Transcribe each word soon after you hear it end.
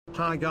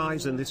Hi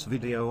guys, in this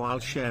video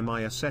I'll share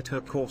my Assetto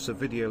Corsa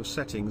video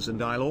settings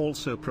and I'll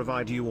also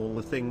provide you all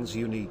the things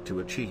you need to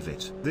achieve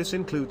it. This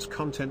includes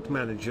Content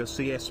Manager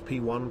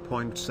CSP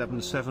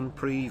 1.77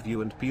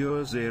 Preview and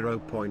Pure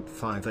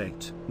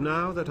 0.58.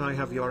 Now that I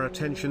have your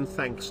attention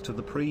thanks to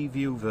the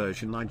preview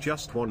version, I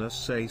just wanna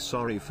say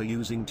sorry for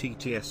using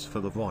TTS for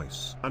the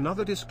voice.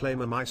 Another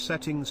disclaimer: my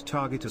settings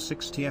target a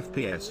 60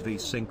 FPS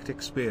V-synced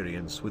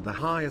experience with the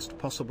highest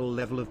possible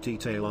level of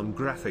detail on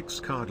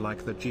graphics card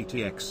like the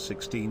GTX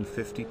 1650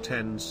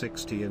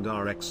 1060 and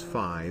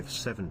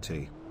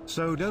rx570,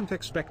 so don't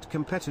expect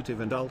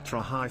competitive and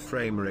ultra-high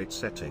frame rate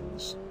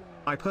settings.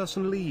 I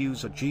personally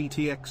use a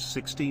GTX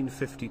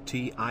 1650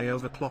 Ti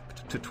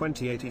overclocked to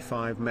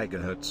 2085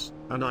 MHz,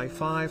 an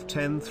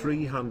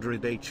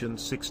i5-10300H and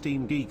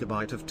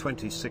 16GB of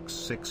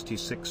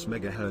 2666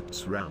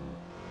 MHz RAM.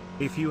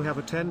 If you have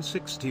a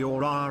 1060 or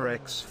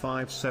RX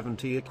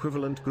 570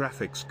 equivalent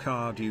graphics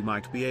card, you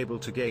might be able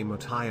to game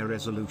at higher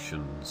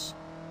resolutions.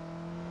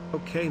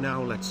 Okay,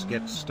 now let's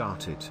get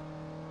started.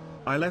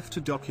 I left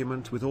a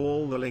document with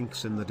all the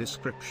links in the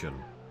description.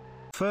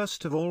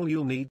 First of all,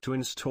 you'll need to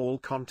install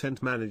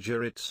Content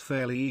Manager. It's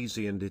fairly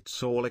easy and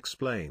it's all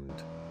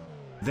explained.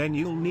 Then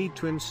you'll need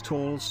to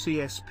install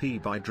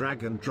CSP by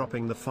drag and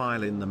dropping the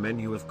file in the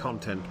menu of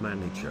Content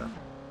Manager.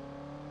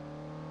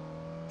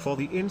 For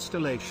the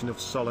installation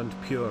of Solent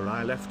Pure,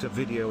 I left a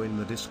video in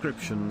the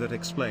description that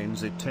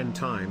explains it 10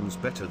 times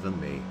better than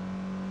me.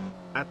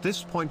 At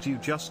this point you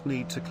just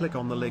need to click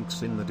on the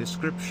links in the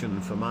description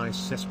for my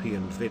CSP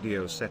and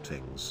video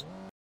settings.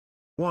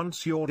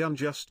 Once you're done,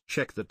 just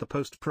check that the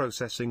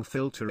post-processing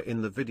filter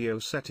in the video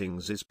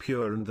settings is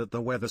pure and that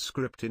the weather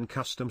script in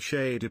custom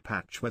shader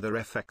patch weather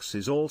FX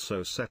is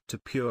also set to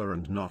pure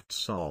and not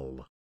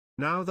sol.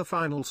 Now the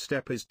final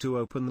step is to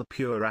open the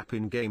Pure app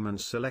in-game and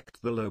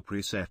select the low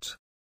preset.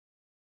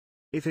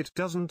 If it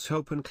doesn't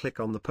open, click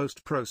on the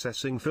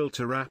post-processing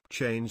filter app,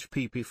 change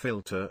PP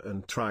filter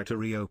and try to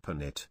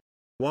reopen it.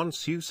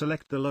 Once you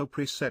select the low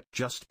preset,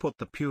 just put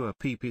the Pure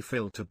PP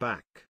filter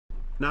back.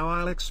 Now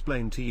I'll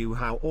explain to you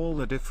how all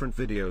the different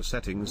video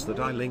settings that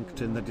I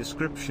linked in the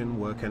description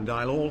work, and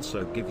I'll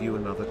also give you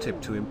another tip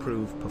to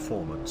improve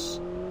performance.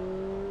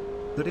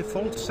 The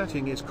default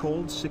setting is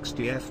called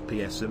 60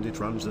 FPS and it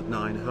runs at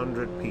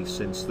 900p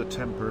since the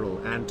temporal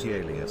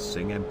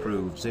anti-aliasing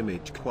improves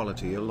image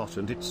quality a lot,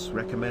 and it's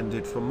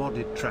recommended for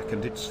modded track,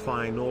 and it's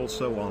fine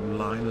also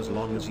online as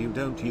long as you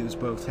don't use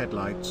both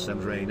headlights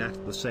and rain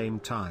at the same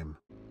time.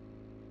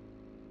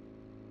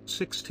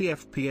 60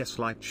 FPS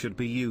light should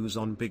be used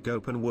on big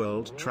open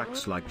world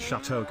tracks like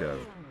Assetto.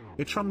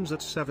 It runs at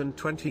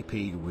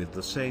 720p with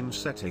the same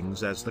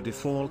settings as the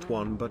default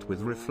one but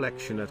with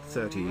reflection at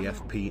 30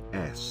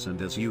 FPS, and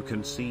as you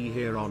can see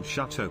here on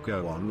Assetto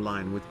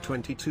Online with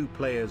 22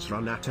 players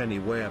run at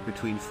anywhere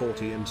between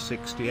 40 and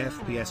 60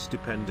 FPS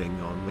depending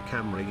on the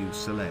camera you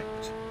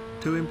select.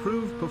 To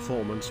improve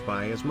performance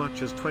by as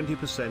much as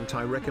 20%,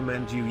 I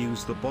recommend you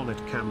use the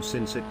bonnet cam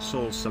since it's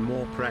also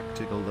more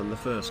practical than the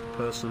first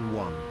person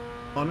one.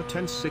 On a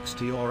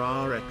 1060 or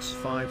RX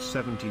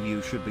 570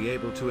 you should be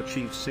able to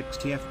achieve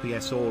 60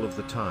 FPS all of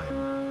the time.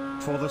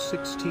 For the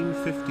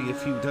 1650,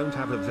 if you don't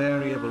have a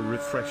variable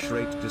refresh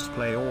rate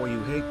display or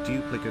you hate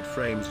duplicate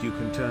frames, you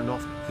can turn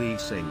off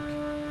V-Sync.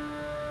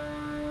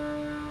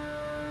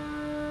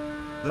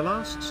 The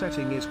last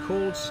setting is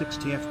called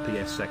 60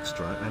 FPS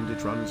Extra and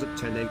it runs at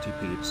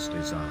 1080p. It's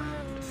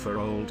designed for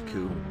old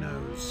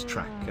Kuno's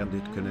track and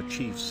it can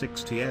achieve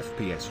 60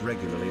 FPS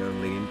regularly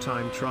only in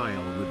time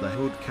trial with the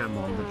hood cam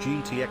on the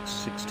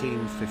GTX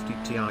 1650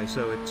 Ti,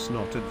 so it's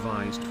not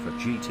advised for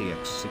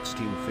GTX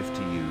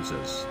 1650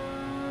 users.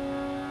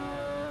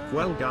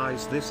 Well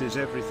guys, this is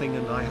everything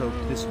and I hope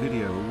this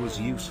video was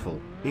useful.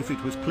 If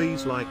it was,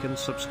 please like and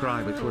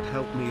subscribe, it would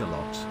help me a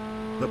lot.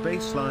 The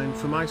baseline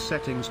for my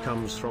settings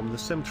comes from the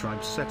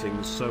SimTribe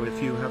settings, so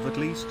if you have at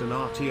least an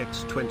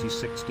RTX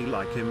 2060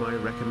 like him, I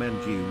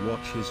recommend you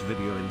watch his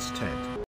video instead.